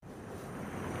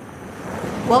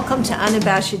Welcome to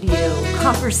Unabashed You,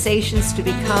 conversations to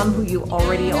become who you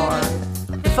already are.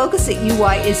 The focus at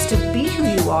UI is to be who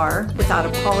you are without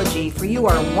apology, for you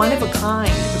are one of a kind,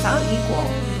 without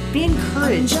equal. Be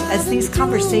encouraged as these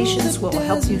conversations will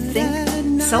help you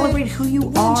think, celebrate who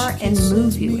you are, and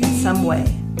move you in some way.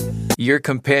 Your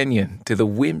companion to the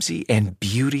whimsy and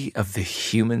beauty of the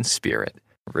human spirit,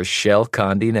 Rochelle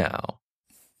Conde now.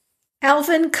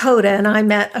 Alvin Coda and I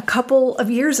met a couple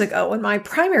of years ago when my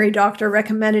primary doctor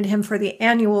recommended him for the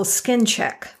annual skin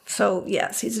check. So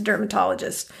yes, he's a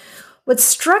dermatologist. What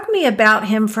struck me about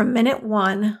him from minute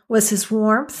one was his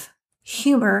warmth,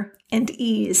 humor, and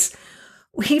ease.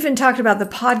 We even talked about the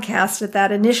podcast at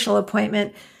that initial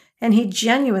appointment, and he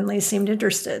genuinely seemed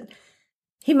interested.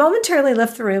 He momentarily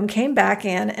left the room, came back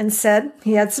in, and said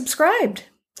he had subscribed.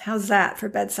 How's that for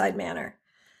bedside manner?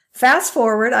 Fast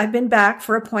forward, I've been back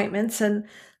for appointments, and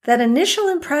that initial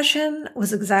impression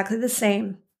was exactly the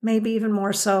same, maybe even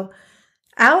more so.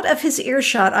 Out of his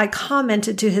earshot, I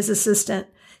commented to his assistant,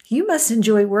 "You must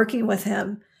enjoy working with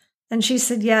him." And she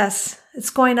said, "Yes, it's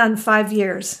going on 5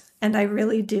 years, and I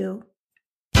really do."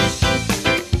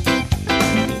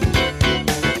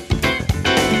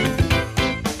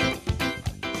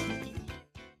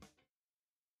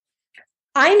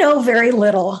 I know very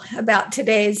little about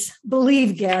today's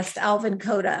Believe guest, Alvin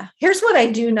Coda. Here's what I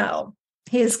do know.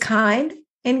 He is kind,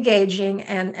 engaging,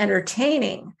 and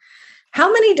entertaining.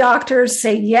 How many doctors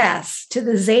say yes to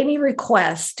the zany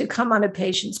request to come on a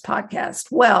patient's podcast?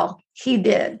 Well, he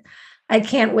did. I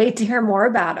can't wait to hear more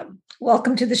about him.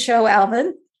 Welcome to the show,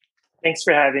 Alvin. Thanks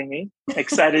for having me.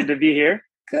 Excited to be here.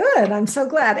 Good. I'm so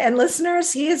glad. And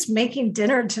listeners, he is making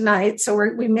dinner tonight, so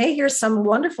we may hear some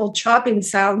wonderful chopping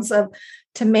sounds of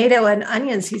tomato and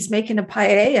onions. He's making a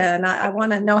paella, and I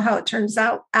want to know how it turns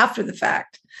out after the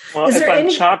fact. Well, if I'm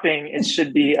chopping, it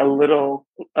should be a little,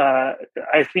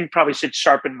 I think probably should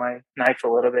sharpen my knife a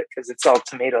little bit because it's all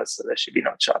tomatoes, so there should be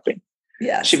no chopping.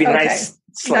 Yeah, should be nice.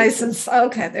 Nice and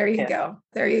okay. There you go.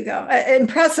 There you go.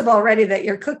 Impressive already that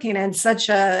you're cooking in such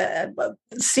a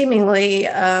seemingly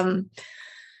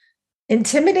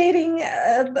intimidating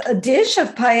a dish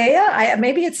of paella.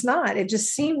 Maybe it's not. It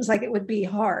just seems like it would be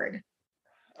hard.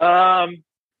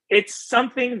 It's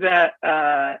something that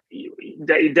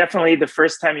definitely the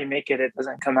first time you make it, it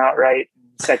doesn't come out right.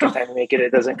 Second time you make it,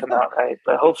 it doesn't come out right.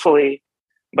 But hopefully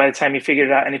by the time you figure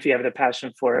it out, and if you have the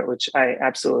passion for it, which I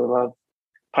absolutely love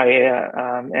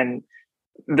paella. And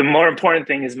the more important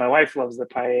thing is my wife loves the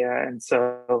paella. And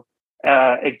so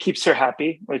it keeps her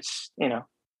happy, which,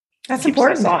 that's keeps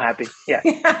important. Us all happy. Yeah.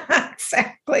 Yeah,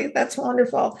 exactly. That's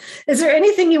wonderful. Is there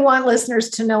anything you want listeners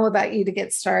to know about you to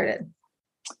get started?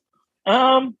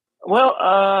 Well,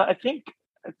 I think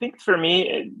for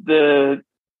me,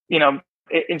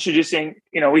 introducing,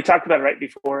 we talked about it right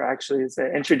before, actually, is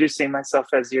introducing myself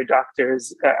as your doctor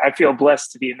is, I feel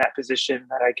blessed to be in that position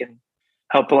that I can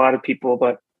help a lot of people.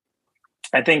 But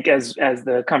I think as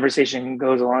the conversation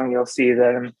goes along, you'll see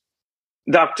that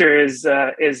doctor is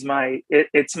my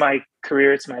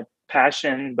career. It's my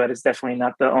passion, but it's definitely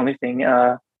not the only thing,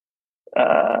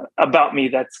 about me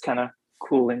that's kind of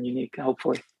cool and unique,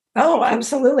 hopefully. Oh,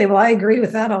 absolutely. Well, I agree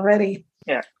with that already.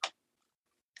 Yeah.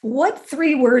 What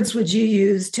 3 words would you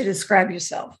use to describe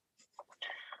yourself?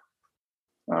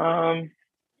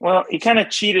 Well, you kind of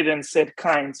cheated and said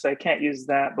kind, so I can't use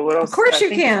that. But what else? Of course you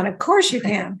can. Of course you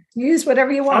can. Use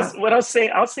whatever you want. I'll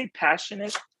say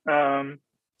passionate. I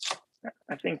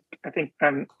think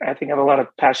I have a lot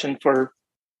of passion for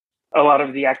a lot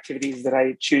of the activities that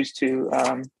I choose to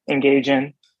engage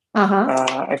in.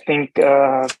 I think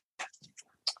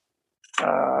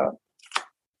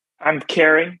I'm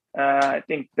caring. I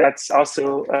think that's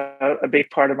also a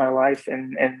big part of my life,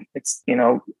 and it's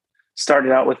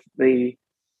started out with the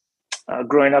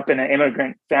growing up in an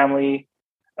immigrant family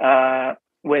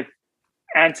with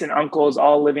aunts and uncles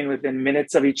all living within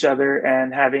minutes of each other,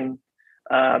 and having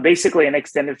basically an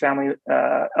extended family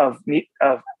of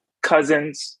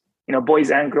cousins,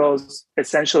 boys and girls,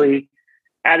 essentially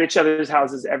at each other's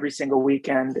houses every single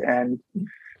weekend, and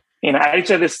at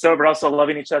each other's store, but also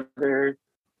loving each other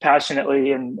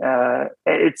passionately. And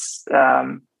it's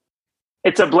a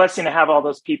blessing to have all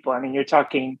those people. I mean, you're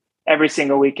talking every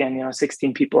single weekend,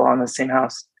 16 people on the same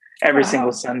house every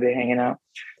single Sunday hanging out.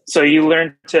 So you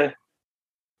learn to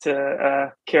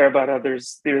care about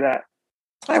others through that.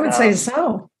 I would say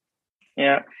so.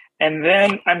 Yeah. And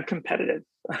then I'm competitive.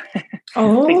 I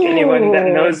think anyone that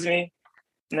knows me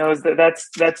knows that's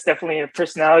definitely a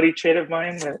personality trait of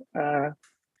mine. That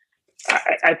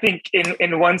I think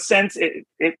in one sense it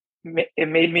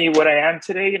made me what I am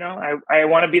today. I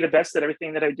want to be the best at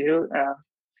everything that I do.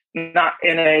 Not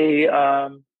in a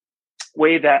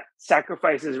way that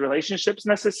sacrifices relationships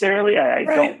necessarily. I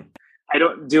Right.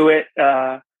 don't do it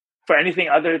for anything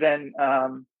other than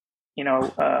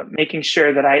making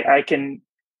sure that I can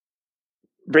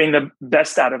bring the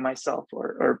best out of myself,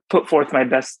 or put forth my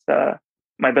best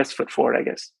foot forward, I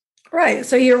guess. Right.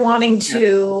 So you're wanting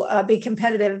to be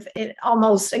competitive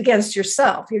almost against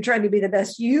yourself. You're trying to be the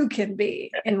best you can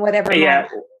be in whatever. Yeah.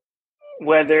 Moment.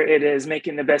 Whether it is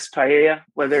making the best paella,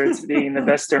 whether it's being the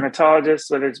best dermatologist,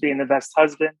 whether it's being the best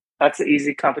husband, that's an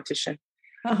easy competition.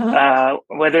 Uh-huh.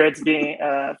 Whether it's being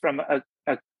from a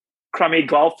crummy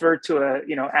golfer to a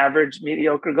average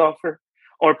mediocre golfer,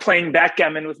 or playing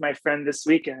backgammon with my friend this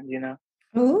weekend.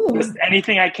 Ooh. Just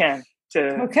anything I can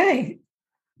to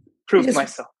prove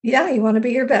myself. Yeah, you want to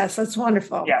be your best. That's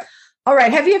wonderful. Yeah. All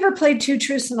right. Have you ever played Two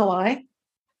Truths and a Lie?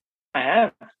 I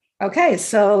have. Okay,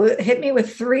 so hit me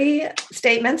with 3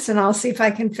 statements, and I'll see if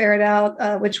I can ferret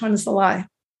out which one's the lie.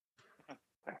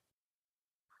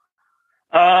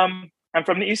 I'm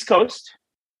from the East Coast.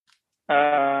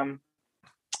 I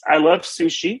love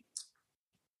sushi,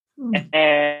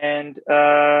 and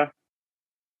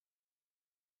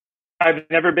I've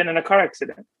never been in a car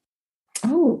accident.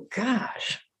 Oh,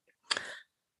 gosh.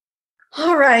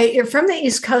 All right. You're from the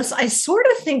East Coast. I sort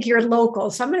of think you're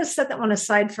local. So I'm going to set that one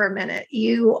aside for a minute.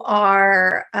 You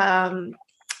are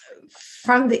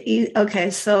from the East. Okay.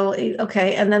 So,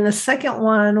 okay. And then the second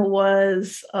one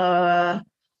was, the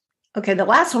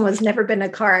last one was never been a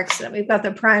car accident. We've got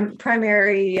the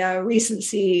primary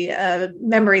recency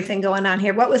memory thing going on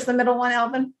here. What was the middle one,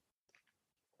 Alvin?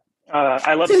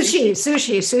 I love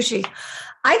sushi.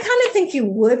 I kind of think you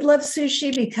would love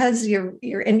sushi because you're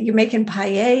making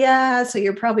paella, so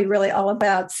you're probably really all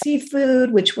about seafood,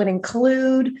 which would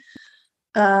include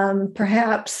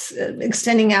perhaps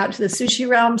extending out to the sushi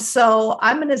realm. So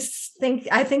I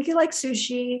think you like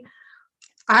sushi.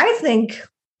 I think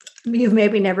you've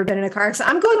maybe never been in a car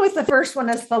accident. I'm going with the first one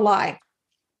as the lie.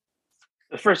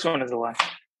 The first one is a lie.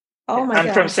 Oh my God.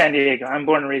 I'm from San Diego. I'm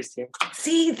born and raised here.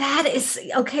 See, that is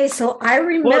okay. So I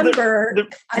remember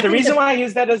the reason why I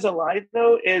use that as a lie,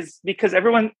 though, is because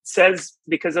everyone says,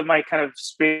 because of my kind of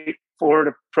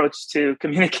straightforward approach to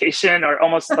communication, or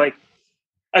almost like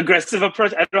aggressive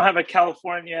approach. I don't have a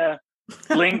California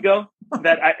lingo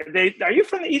that are you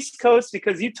from the East Coast?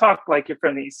 Because you talk like you're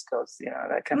from the East Coast,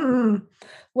 that kind of.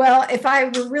 Well, if I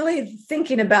were really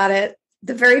thinking about it,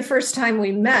 the very first time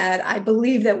we met, I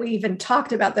believe that we even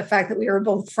talked about the fact that we were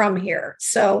both from here.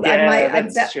 So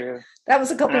that's true. That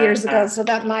was a couple years ago. So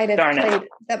that might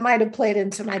have played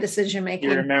into my decision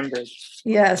making. You remembered.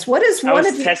 Yes. What is one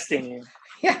of testing you?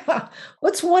 Yeah.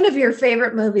 What's one of your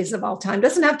favorite movies of all time?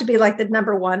 Doesn't have to be like the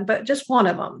number one, but just one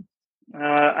of them.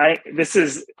 I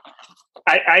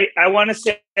want to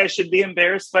say I should be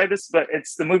embarrassed by this, but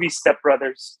it's the movie Step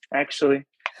Brothers, actually.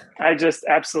 I just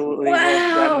absolutely love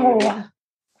that movie.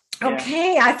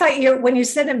 Okay. I thought when you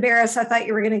said embarrassed, I thought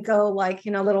you were going to go like,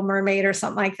 Little Mermaid or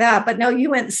something like that. But no,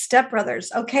 you went Step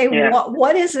Brothers. Okay. Yeah.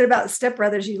 What is it about Step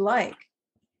Brothers you like?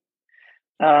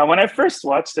 When I first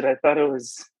watched it, I thought it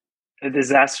was a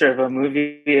disaster of a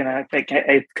movie. And I think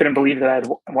I couldn't believe that I'd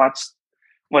watched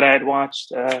what I had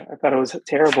watched. I thought it was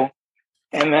terrible.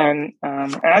 And then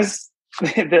as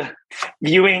the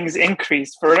viewings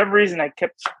increased, for whatever reason, I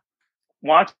kept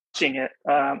watching it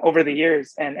over the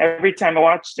years, and every time I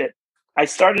watched it, I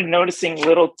started noticing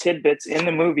little tidbits in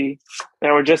the movie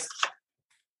that were just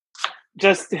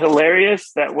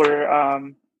hilarious, that were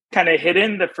kind of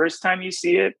hidden the first time you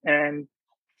see it, and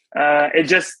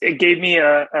it gave me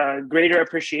a greater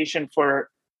appreciation for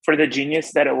the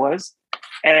genius that it was.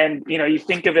 And you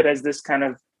think of it as this kind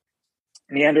of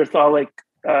Neanderthalic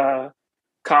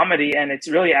comedy, and it's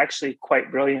really actually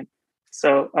quite brilliant.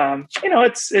 So,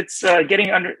 it's getting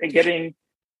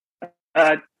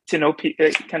to know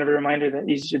people, kind of a reminder that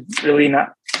you should really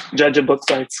not judge a book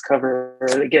by its cover,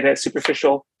 or get a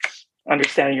superficial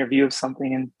understanding or view of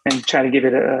something, and try to give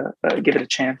it a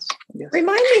chance.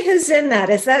 Remind me who's in that.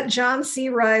 Is that John C.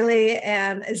 Reilly,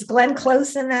 and is Glenn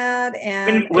Close in that?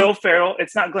 And Will Ferrell.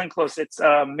 It's not Glenn Close. It's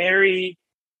Mary.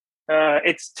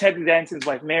 It's Ted Danson's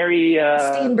wife, Mary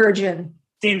Steenburgen.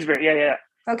 Yeah.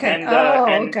 Okay.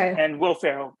 Okay. And Will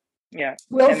Ferrell. Yeah.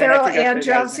 Will Ferrell and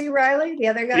John C. Reilly, the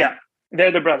other guy? Yeah.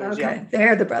 They're the brothers. Okay. Yeah.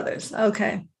 They're the brothers.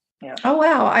 Okay. Yeah. Oh,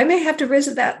 wow. I may have to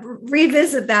revisit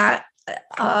that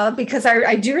because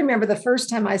I do remember the first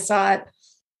time I saw it,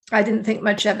 I didn't think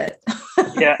much of it.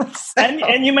 Yeah.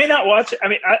 And you may not watch it. I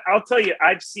mean, I'll tell you,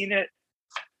 I've seen it.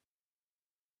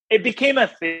 It became a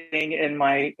thing in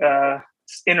my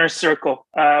inner circle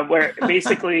where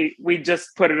basically we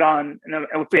just put it on, and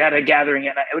if we had a gathering,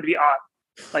 and it would be on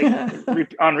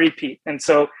on repeat. And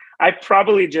so I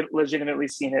probably legitimately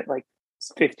seen it like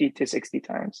 50 to 60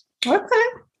 times. Okay.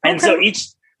 And so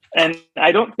and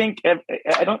I don't think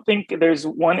there's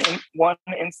one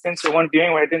instance or one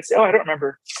viewing where I didn't say, oh, I don't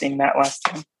remember seeing that last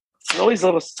time. There's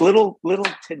always little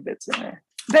tidbits in there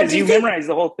because you memorize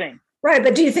the whole thing. Right.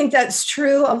 But do you think that's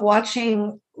true of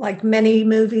watching like many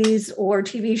movies or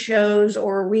TV shows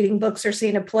or reading books or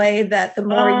seeing a play, that the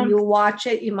more you watch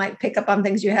it, you might pick up on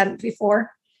things you hadn't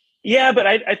before? Yeah, but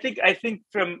I think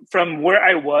from where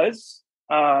I was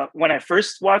when I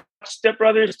first watched Step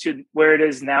Brothers to where it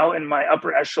is now in my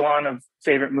upper echelon of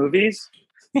favorite movies,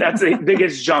 that's the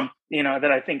biggest jump,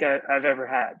 that I think I've ever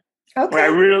had. Okay. Where I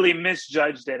really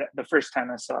misjudged it the first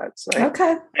time I saw it. So I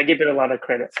give it a lot of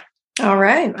credit. All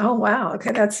right. Oh, wow.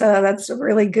 Okay. That's a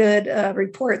really good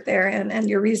report there, and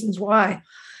your reasons why.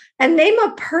 And name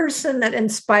a person that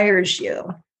inspires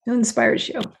you. Who inspires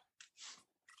you?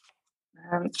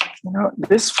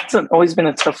 This has always been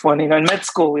a tough one. In med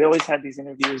school, we always had these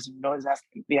interviews and we always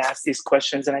be asked these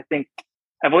questions. And I think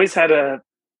I've always had a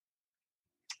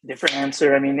different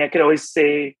answer. I mean, I could always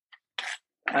say,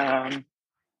 I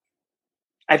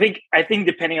think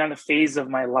depending on the phase of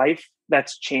my life,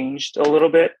 that's changed a little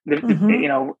bit,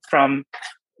 from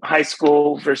high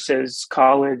school versus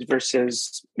college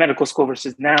versus medical school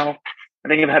versus now. I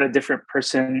think I've had a different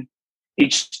person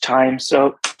each time.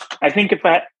 So I think if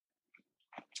I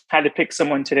had to pick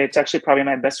someone today, it's actually probably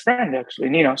my best friend, actually,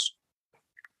 Ninos.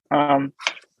 The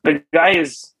guy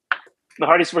is the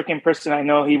hardest working person I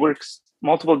know. He works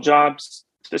multiple jobs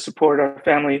to support our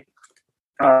family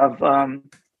of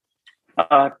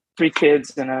 3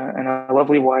 kids and a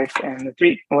lovely wife. And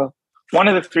one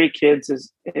of the 3 kids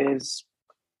is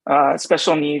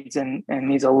special needs and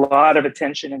needs a lot of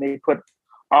attention, and they put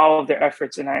all of their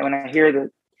efforts. And when I hear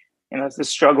the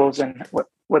struggles and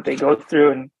what they go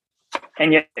through,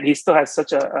 and yet he still has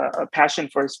such a passion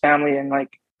for his family, and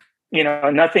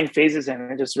nothing phases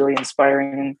him. It's just really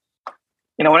inspiring.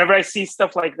 And whenever I see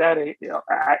stuff like that,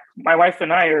 my wife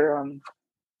and I are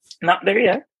not there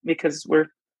yet because we're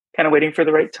kind of waiting for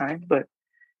the right time. But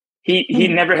he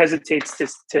never hesitates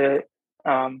to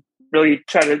really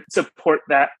try to support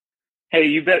that. Hey,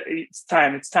 you bet it's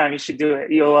time. You should do it.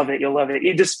 You'll love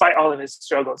it. Despite all of his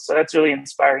struggles. So that's really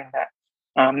inspiring that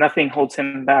nothing holds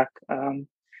him back.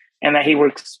 And that he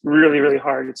works really, really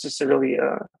hard. It's just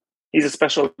he's a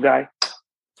special guy.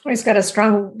 He's got a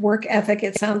strong work ethic,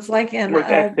 it sounds like. And work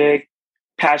ethic,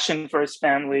 passion for his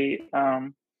family.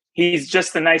 He's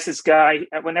just the nicest guy.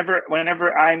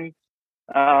 Whenever I'm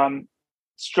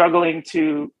struggling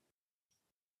to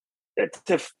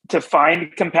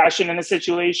find compassion in a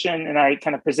situation, and I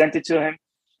kind of present it to him,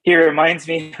 he reminds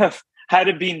me of how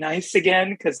to be nice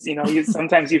again, because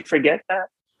sometimes you forget that.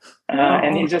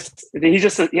 And he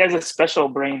has a special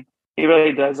brain. He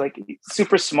really does. Like,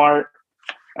 super smart,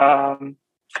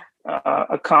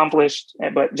 accomplished,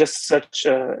 but just such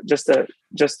a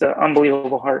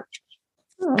unbelievable heart.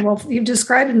 Oh, well, you've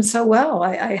described him so well.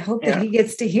 I hope that he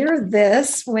gets to hear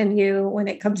this when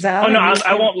it comes out. Oh no,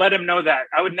 I won't let him know that.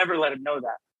 I would never let him know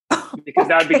that, because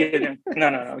that would be getting.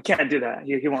 No, we can't do that.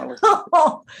 He won't listen.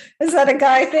 Oh, is that a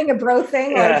guy thing, a bro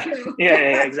thing?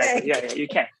 Yeah, exactly. Yeah, you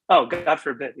can't. Oh, God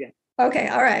forbid. Yeah. Okay.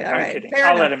 All right.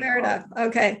 Fair enough.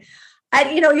 Okay.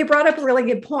 And, you brought up a really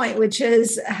good point, which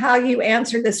is how you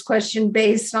answer this question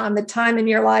based on the time in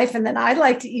your life. And then I'd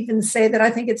like to even say that I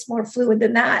think it's more fluid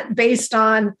than that, based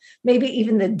on maybe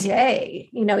even the day.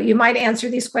 You might answer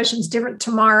these questions different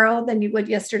tomorrow than you would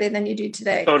yesterday than you do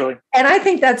today. Totally. And I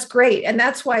think that's great. And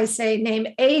that's why I say name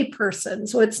a person.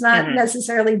 So it's not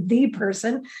necessarily the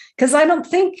person, because I don't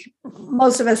think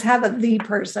most of us have the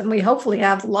person. We hopefully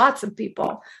have lots of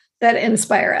people that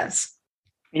inspire us.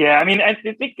 Yeah, I mean, I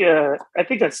think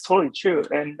that's totally true,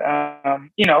 and I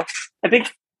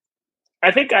think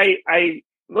I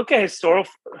look at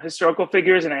historical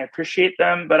figures and I appreciate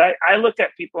them, but I look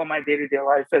at people in my day-to-day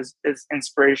life as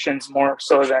inspirations more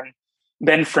so than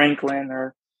Ben Franklin,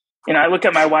 or I look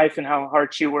at my wife and how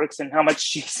hard she works and how much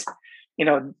she's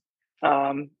been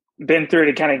through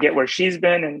to kind of get where she's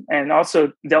been, and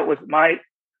also dealt with my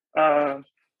I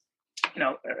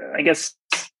guess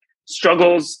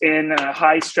struggles in a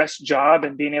high stress job,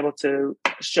 and being able to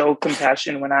show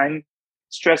compassion when I'm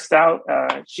stressed out.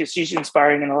 She's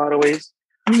inspiring in a lot of ways.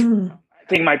 I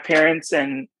think my parents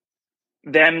and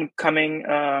them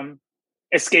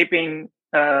escaping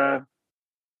Iraq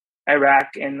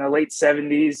in the late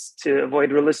 70s to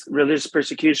avoid religious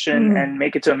persecution and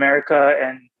make it to America.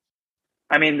 And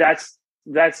I mean,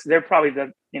 they're probably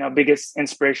the biggest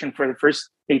inspiration for the first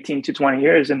 18 to 20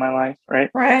 years in my life, right?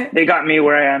 Right. They got me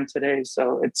where I am today.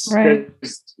 So it's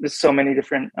there's so many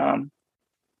different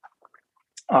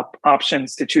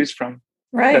options to choose from.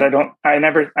 Right. That I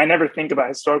never think about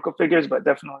historical figures, but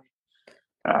definitely,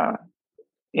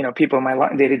 people in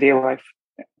my day-to-day life.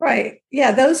 Right.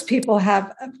 Yeah, those people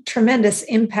have a tremendous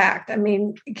impact. I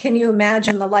mean, can you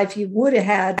imagine the life you would have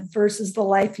had versus the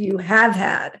life you have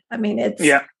had? I mean,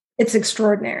 it's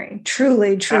extraordinary.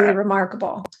 Truly, truly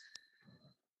remarkable.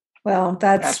 Well,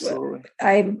 Absolutely.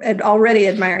 I already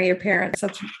admire your parents.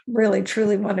 That's really,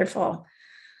 truly wonderful.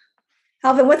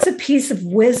 Alvin, what's a piece of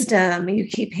wisdom you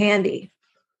keep handy?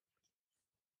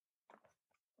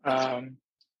 I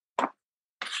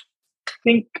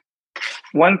think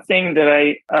one thing that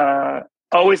I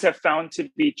always have found to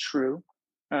be true,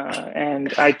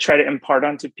 and I try to impart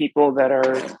onto people that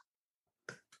are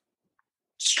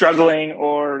struggling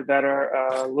or that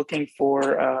are looking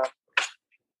for,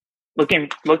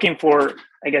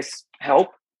 I guess,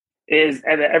 help, is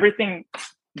that everything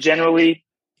generally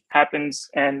happens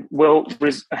and will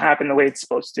happen the way it's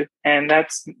supposed to, and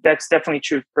that's definitely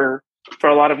true for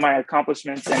a lot of my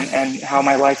accomplishments and how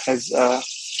my life has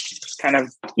kind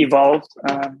of evolved.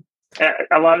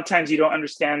 A lot of times you don't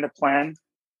understand the plan,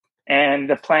 and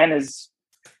the plan it's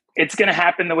going to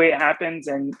happen the way it happens,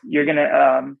 and you're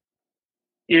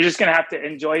just going to have to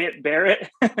enjoy it, bear it,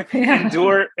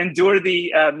 endure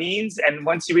the means, and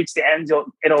once you reach the end,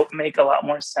 it'll make a lot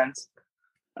more sense.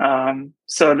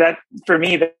 So that for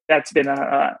me, that's been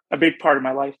a big part of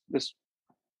my life. This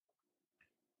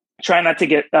try not to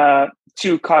get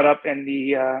too caught up in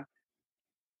the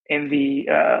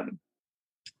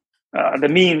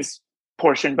means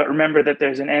portion, but remember that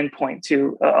there's an end point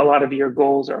to a lot of your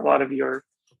goals or a lot of your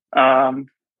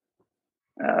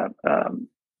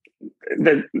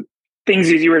the things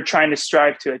that you were trying to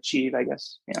strive to achieve, I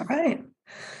guess. Yeah. Right.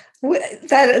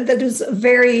 That is a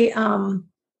very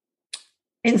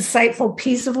insightful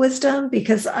piece of wisdom,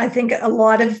 because I think a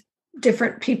lot of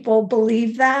different people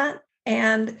believe that.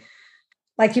 And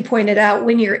like you pointed out,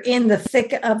 when you're in the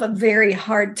thick of a very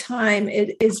hard time,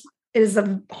 it is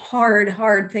a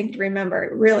hard thing to remember.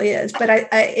 It really is. But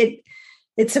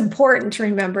it's important to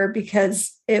remember,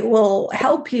 because it will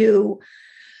help you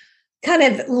kind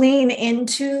of lean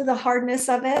into the hardness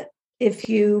of it. If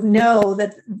you know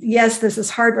that, yes, this is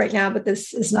hard right now, but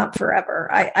this is not forever.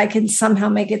 I can somehow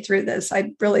make it through this.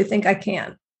 I really think I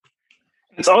can.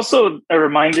 It's also a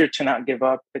reminder to not give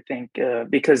up, I think,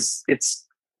 because it's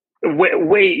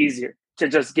way easier to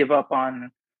just give up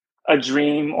on a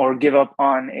dream, or give up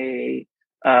on a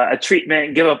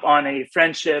treatment, give up on a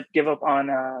friendship, give up on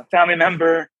a family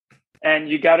member, and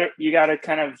you gotta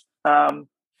kind of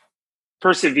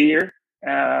persevere.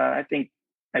 I think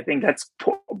that's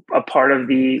a part of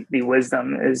the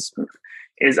wisdom is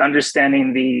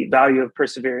understanding the value of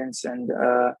perseverance and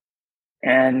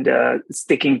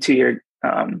sticking to your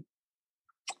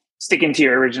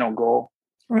original goal.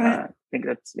 Right. I think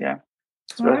that's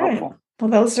it's really helpful. Well,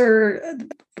 those are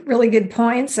really good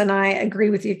points, and I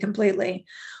agree with you completely.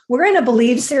 We're in a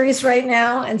Believe series right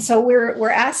now, and so we're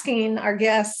asking our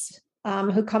guests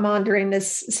who come on during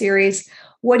this series,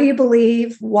 what do you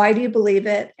believe? Why do you believe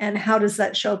it? And how does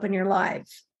that show up in your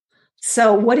life?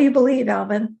 So what do you believe,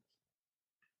 Alvin?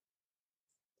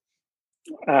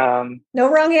 No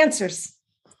wrong answers.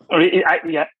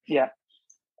 Yeah.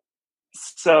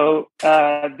 So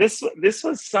this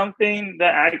was something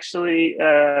that actually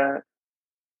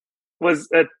was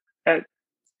let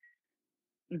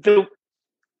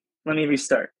me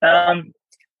restart.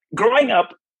 Growing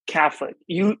up Catholic,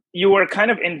 you were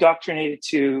kind of indoctrinated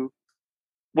to,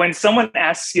 when someone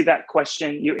asks you that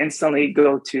question, you instantly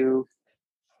go to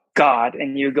God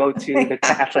and you go to the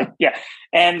Catholic. Yeah.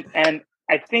 And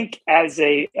I think as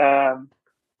a now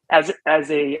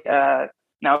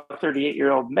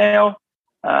 38-year-old male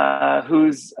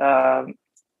who's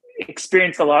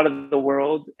experienced a lot of the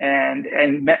world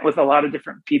and met with a lot of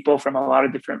different people from a lot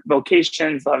of different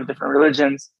vocations, a lot of different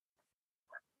religions,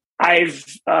 I've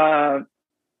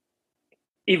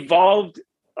evolved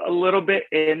a little bit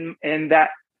in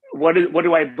that. What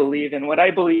do I believe? And what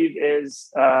I believe is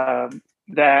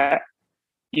that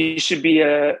you should be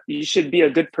a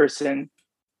good person,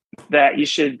 that you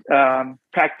should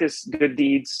practice good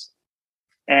deeds,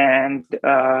 and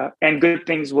good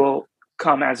things will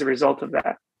come as a result of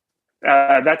that.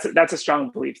 That's a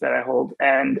strong belief that I hold,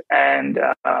 and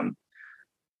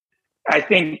I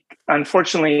think,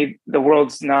 unfortunately, the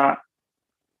world's not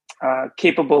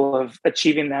capable of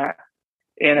achieving that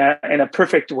in a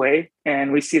perfect way,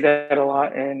 and we see that a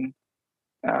lot in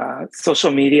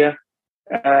social media,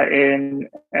 in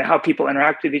how people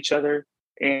interact with each other,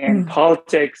 in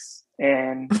politics,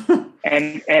 and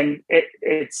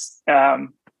it's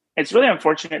really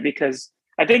unfortunate, because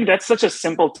I think that's such a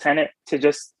simple tenet to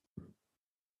just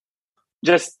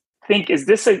think,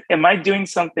 am I doing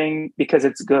something because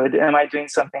it's good? Am I doing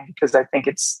something because I think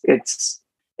it's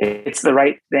the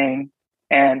right thing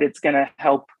and it's going to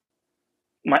help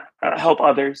help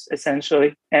others,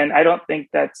 essentially? And I don't think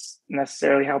that's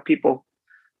necessarily how people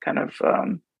kind of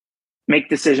make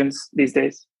decisions these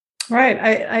days. Right.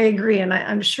 I agree. And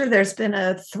I'm sure there's been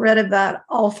a thread of that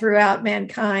all throughout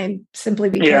mankind,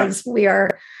 simply because we are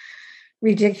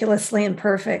ridiculously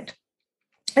imperfect.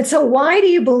 And so why do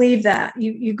you believe that?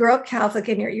 You grew up Catholic,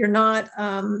 and you're not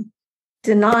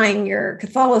denying your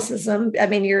Catholicism. I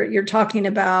mean, you're talking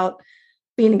about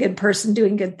being a good person,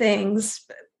 doing good things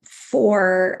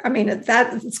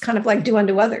it's kind of like do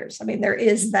unto others. I mean, there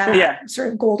is that sort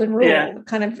of golden rule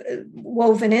kind of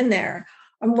woven in there.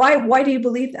 And why do you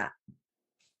believe that?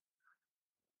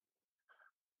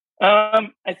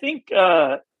 I think,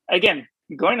 again,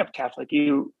 growing up Catholic,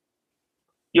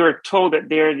 you're told that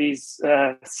there are these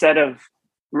set of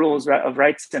rules of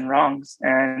rights and wrongs,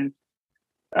 and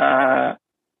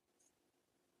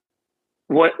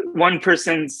what one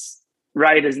person's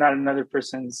right is not another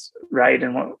person's right,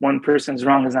 and what one person's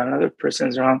wrong is not another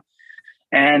person's wrong.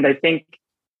 And I think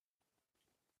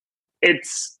it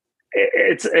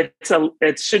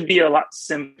should be a lot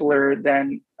simpler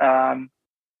than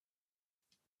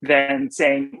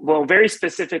saying, well, very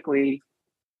specifically,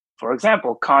 for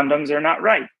example, condoms are not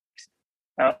right,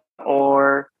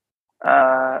 or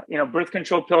birth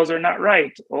control pills are not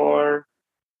right, or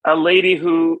a lady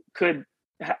who could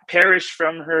perish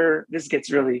from her. This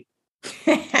gets really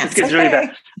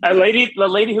bad. The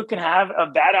lady who can have a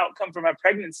bad outcome from a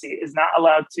pregnancy is not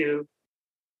allowed to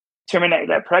terminate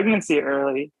that pregnancy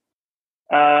early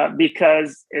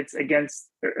because it's against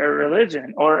a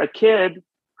religion. Or a kid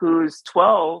who's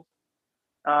 12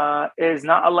 is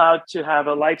not allowed to have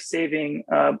a life-saving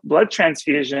blood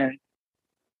transfusion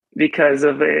because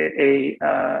of a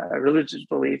religious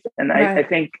belief. And right. I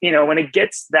think, when it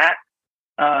gets that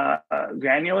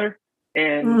granular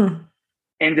in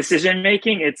decision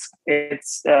making, it's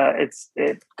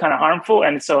kind of harmful.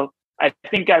 And so I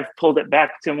think I've pulled it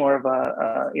back to more of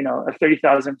a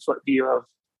 30,000 foot view of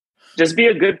just be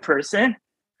a good person,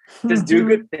 just do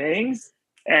good things,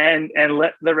 and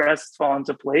let the rest fall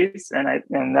into place.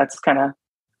 And that's kind of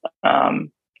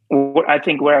I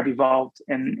think where I've evolved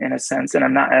in a sense. And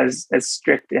I'm not as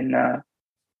strict I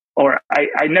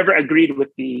never agreed with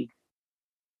the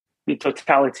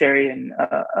totalitarian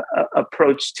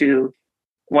approach to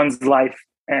one's life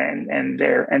and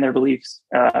their beliefs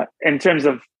in terms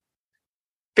of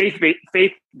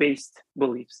faith-based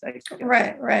beliefs.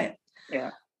 Right.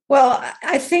 Yeah. Well,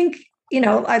 I think,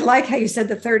 I like how you said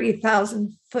the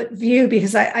 30,000 foot view,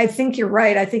 because I think you're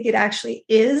right. I think it actually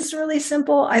is really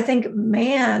simple. I think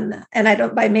man,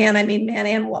 and by man, I mean man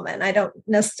and woman.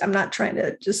 I'm not trying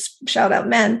to just shout out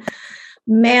men.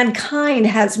 Mankind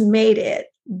has made it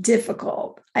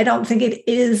difficult. I don't think it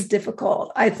is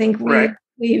difficult. I think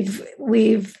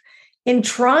we've in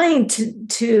trying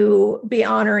to be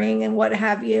honoring and what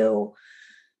have you,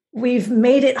 we've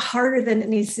made it harder than it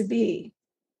needs to be.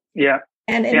 Yeah.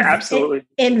 And absolutely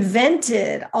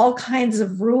invented all kinds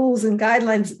of rules and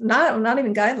guidelines, not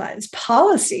even guidelines,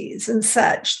 policies and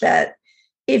such, that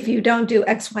if you don't do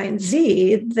X, Y, and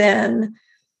Z, then,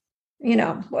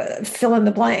 fill in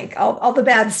the blank, all the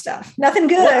bad stuff, nothing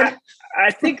good. Well,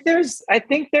 I think there was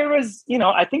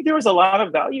a lot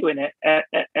of value in it at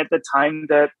the time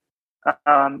that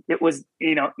it was,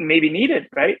 maybe needed,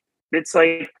 right? It's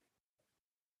like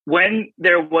when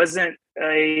there wasn't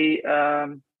a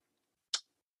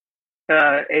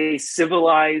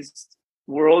civilized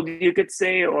world, you could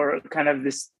say, or kind of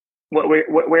this where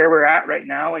we're at right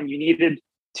now, and you needed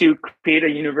to create a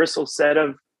universal set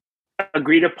of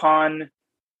agreed upon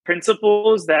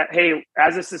principles that, hey,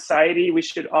 as a society, we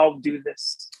should all do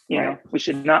this. We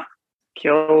should not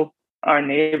kill our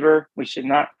neighbor. We should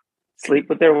not sleep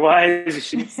with their wives. We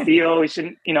shouldn't steal. We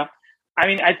shouldn't,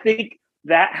 I think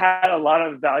that had a lot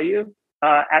of value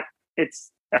at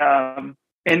its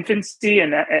infancy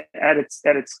and at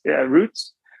its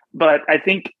roots. But I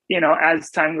think, as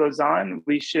time goes on,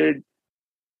 we should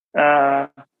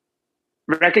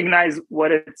recognize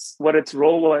what its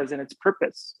role was and its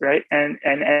purpose, right? And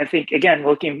I think, again,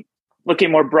 looking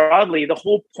more broadly, the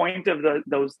whole point of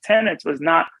those tenets was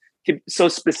not to so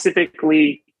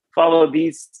specifically follow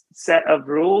these set of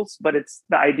rules, but it's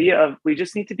the idea of we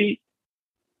just need to be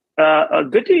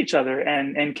good to each other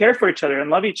and care for each other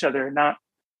and love each other, not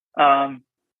harm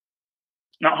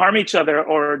each other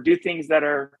or do things that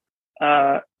are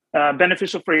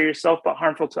beneficial for yourself but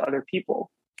harmful to other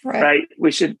people. Right.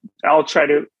 We should all try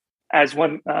to as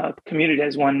one community,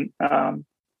 as one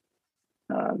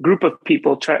group of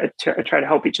people try to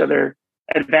help each other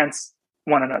advance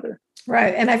one another.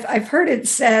 Right. And I've heard it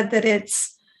said that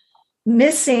it's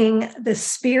missing the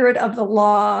spirit of the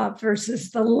law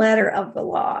versus the letter of the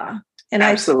law. And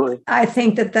absolutely, I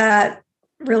think that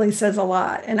really says a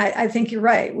lot. And I think you're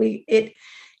right.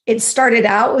 It started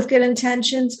out with good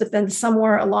intentions, but then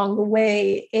somewhere along the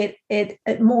way, it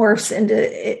morphs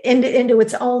into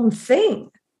its own thing.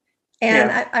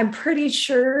 And I'm pretty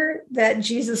sure that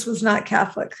Jesus was not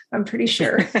Catholic. I'm pretty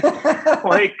sure.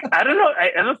 Like, I don't know.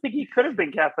 I don't think he could have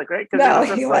been Catholic, right? No,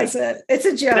 he wasn't. It's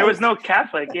a joke. There was no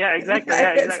Catholic. Yeah, exactly.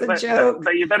 Yeah, exactly. It's a joke.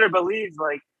 But you better believe,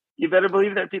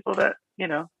 there are people that,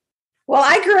 Well,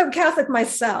 I grew up Catholic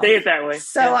myself. Say it that way.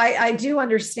 So yeah. I do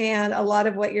understand a lot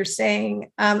of what you're saying.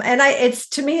 And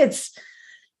to me,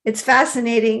 it's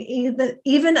fascinating.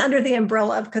 Even under the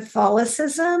umbrella of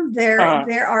Catholicism,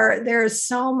 there is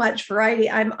so much variety.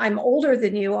 I'm older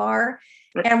than you are.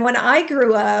 And when I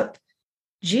grew up,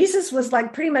 Jesus was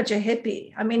like pretty much a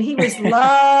hippie. I mean, he was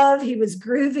love, he was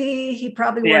groovy, he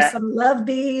probably wore some love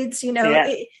beads,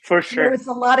 for sure. There was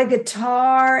a lot of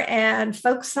guitar and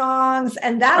folk songs,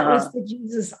 and that was the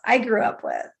Jesus I grew up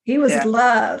with. He was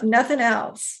love, nothing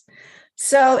else.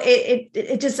 So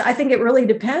it just, I think it really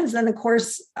depends. And of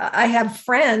course, I have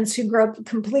friends who grew up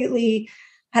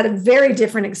had a very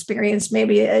different experience,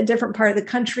 maybe a different part of the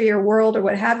country or world or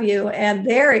what have you. And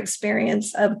their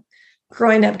experience of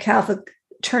growing up Catholic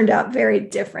turned out very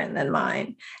different than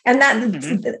mine. And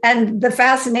and the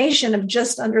fascination of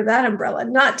just under that umbrella,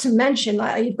 not to mention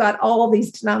you've got all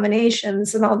these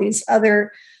denominations and all these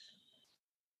other,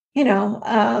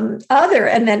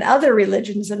 other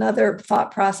religions and other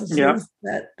thought processes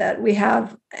that we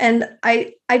have. And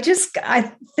I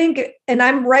think, and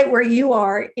I'm right where you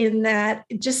are in that,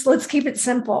 just let's keep it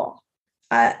simple.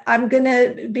 I'm going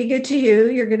to be good to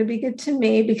you. You're going to be good to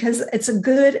me, because it's a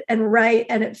good and right.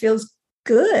 And it feels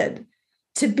good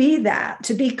to be that,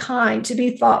 to be kind, to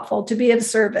be thoughtful, to be of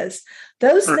service.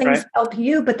 Those things help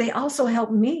you, but they also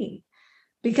help me,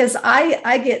 because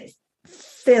I get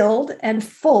filled and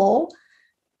full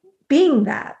being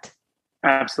that.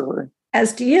 Absolutely.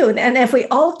 As do you. And if we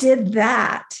all did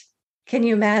that, can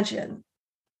you imagine?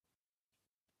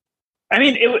 I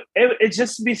mean, it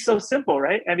just be so simple,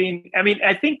 right? I mean,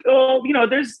 I think,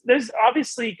 there's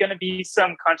obviously going to be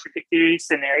some contradictory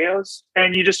scenarios,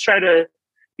 and you try to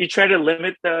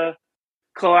limit the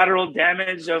collateral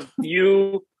damage of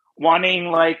you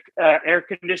wanting air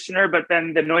conditioner, but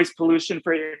then the noise pollution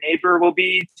for your neighbor will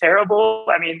be terrible.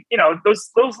 I mean, those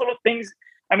little things.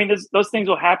 I mean, those things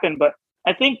will happen, but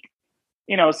I think,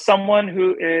 someone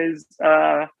who is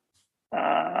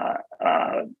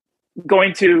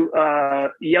going to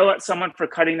yell at someone for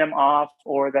cutting them off,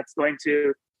 or that's going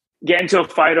to get into a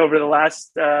fight over the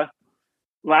last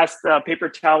paper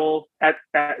towel at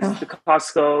the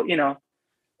Costco,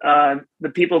 the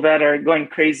people that are going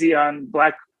crazy on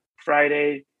Black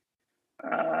Friday,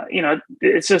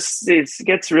 it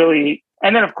gets really,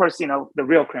 and then of course, the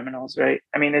real criminals, right?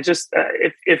 I mean, it's just,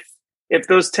 if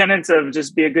those tenets of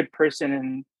just be a good person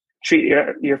and treat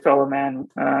your fellow man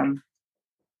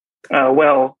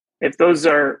well, if those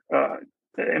are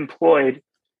employed,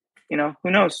 who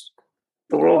knows?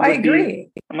 The world would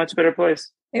be a much better place.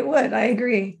 It would. I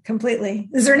agree completely.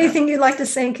 Is there anything you'd like to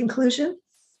say in conclusion?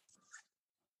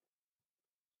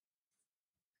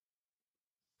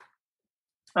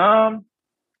 I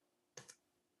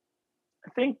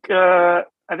think it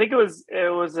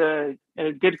was a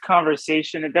good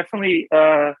conversation. It definitely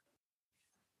got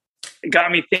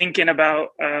me thinking about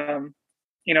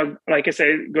like I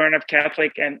said, growing up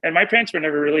Catholic, and my parents were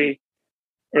never really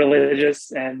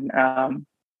religious, and I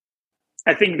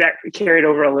think that carried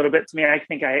over a little bit to me. I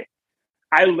think I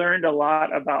learned a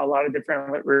lot about a lot of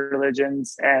different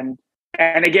religions, and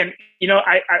again,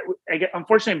 I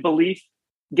unfortunately, belief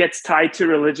gets tied to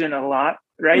religion a lot,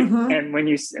 right? Mm-hmm. And when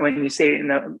you say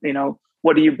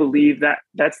what do you believe,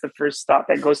 that's the first thought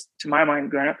that goes to my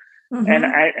mind growing up. Mm-hmm.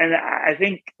 And I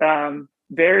think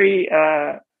very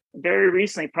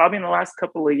recently, probably in the last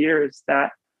couple of years,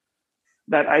 that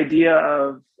idea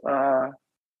of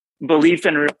belief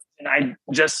and religion, I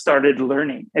just started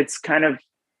learning. It's kind of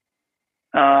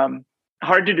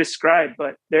hard to describe,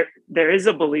 but there is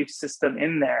a belief system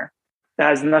in there that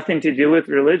has nothing to do with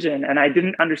religion, and I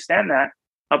didn't understand that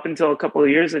up until a couple of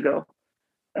years ago,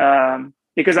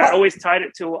 because I always tied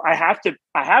it to I have to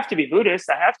be Buddhist,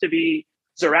 I have to be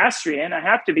Zoroastrian, I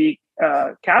have to be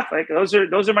Catholic. Those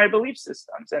are my belief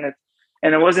systems, and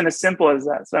it wasn't as simple as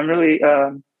that. So I'm really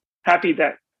happy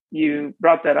that you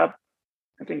brought that up.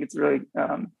 I think it's really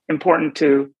important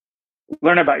to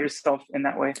learn about yourself in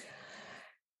that way.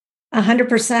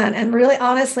 100%. And really,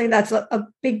 honestly, that's a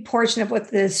big portion of what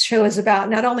this show is about.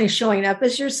 Not only showing up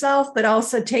as yourself, but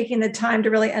also taking the time to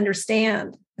really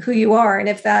understand who you are. And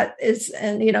if that is,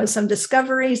 and some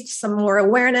discovery, some more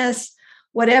awareness,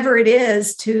 whatever it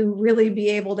is, to really be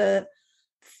able to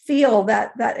feel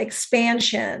that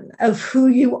expansion of who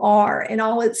you are in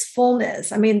all its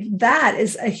fullness. I mean, that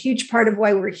is a huge part of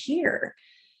why we're here,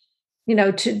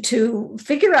 to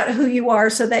figure out who you are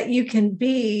so that you can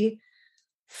be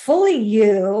fully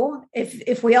you.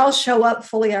 If we all show up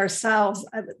fully ourselves,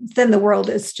 then the world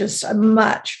is just a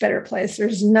much better place.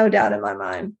 There's no doubt in my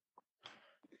mind.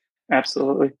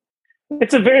 Absolutely.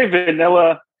 It's a very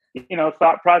vanilla,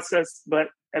 thought process, but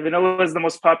vanilla is the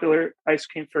most popular ice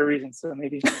cream for a reason. So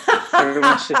maybe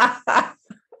everyone should.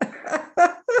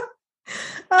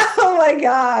 Oh my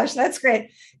gosh, that's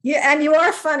great. And you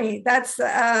are funny. That's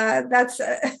yeah,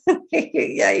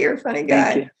 you're a funny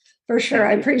guy. For sure.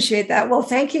 I appreciate that. Well,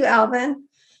 thank you, Alvin.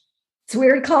 It's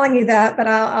weird calling you that, but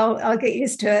I'll get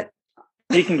used to it.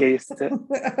 You can get used to it.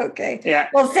 Okay. Yeah.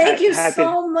 Well, thank you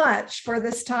so much for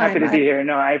this time. Happy to be here.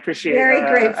 No, I appreciate it. Very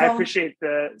grateful. I appreciate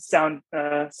the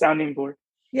sounding board.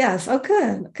 Yes. Oh,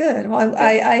 good. Good. Well,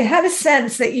 I had a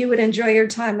sense that you would enjoy your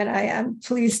time, and I am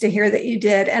pleased to hear that you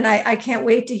did. And I can't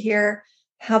wait to hear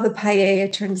how the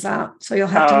paella turns out. So you'll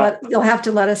have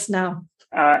to let us know.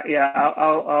 Yeah,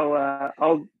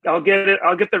 I'll get it.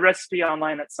 I'll get the recipe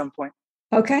online at some point.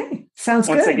 Okay, sounds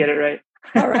good. Once I get it right.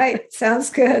 All right,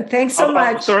 sounds good. Thanks so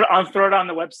much. I'll throw it on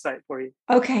the website for you.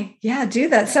 Okay, yeah, do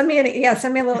that. Send me a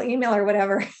little email or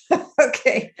whatever.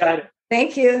 Okay. Got it.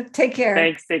 Thank you. Take care.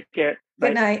 Thanks. Take care. Bye.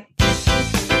 Good night.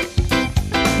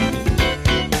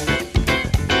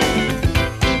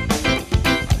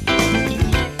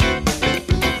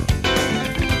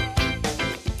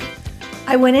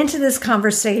 I went into this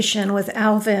conversation with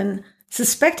Alvin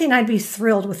suspecting I'd be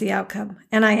thrilled with the outcome,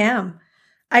 and I am.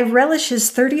 I relish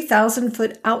his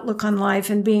 30,000-foot outlook on life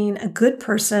and being a good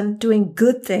person, doing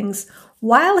good things,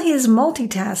 while he is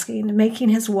multitasking, making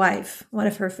his wife one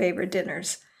of her favorite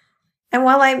dinners. And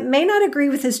while I may not agree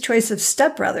with his choice of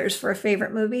Step Brothers for a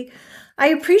favorite movie, I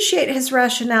appreciate his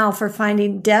rationale for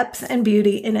finding depth and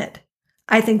beauty in it.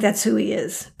 I think that's who he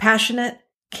is, passionate,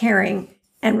 caring,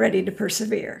 and ready to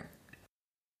persevere.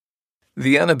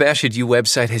 The Unabashed You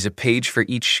website has a page for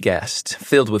each guest,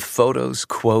 filled with photos,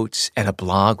 quotes, and a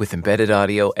blog with embedded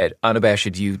audio at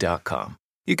unabashedyou.com.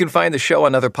 You can find the show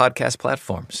on other podcast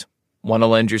platforms. Want to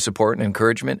lend your support and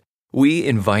encouragement? We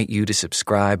invite you to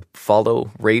subscribe,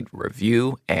 follow, rate,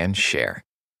 review, and share.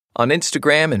 On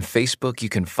Instagram and Facebook, you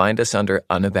can find us under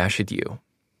Unabashed You.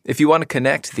 If you want to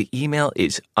connect, the email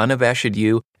is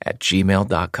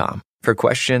unabashedyou@gmail.com for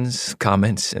questions,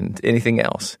 comments, and anything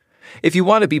else. If you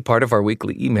want to be part of our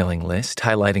weekly emailing list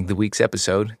highlighting the week's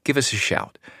episode, give us a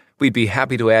shout. We'd be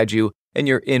happy to add you, and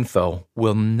your info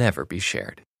will never be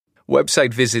shared.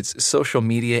 Website visits, social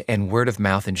media, and word of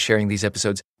mouth in sharing these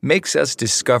episodes makes us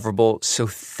discoverable, so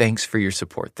thanks for your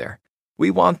support there.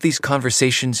 We want these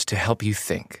conversations to help you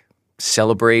think,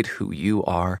 celebrate who you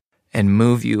are, and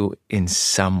move you in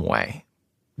some way.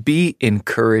 Be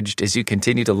encouraged as you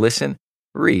continue to listen,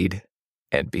 read,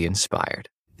 and be inspired.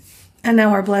 And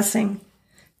now our blessing.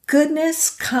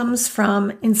 Goodness comes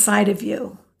from inside of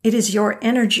you. It is your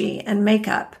energy and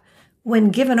makeup. When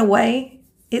given away,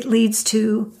 it leads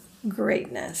to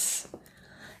greatness.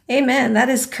 Amen. That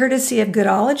is courtesy of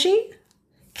Goodology.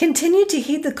 Continue to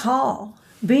heed the call.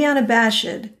 Be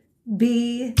unabashed.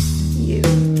 Be you.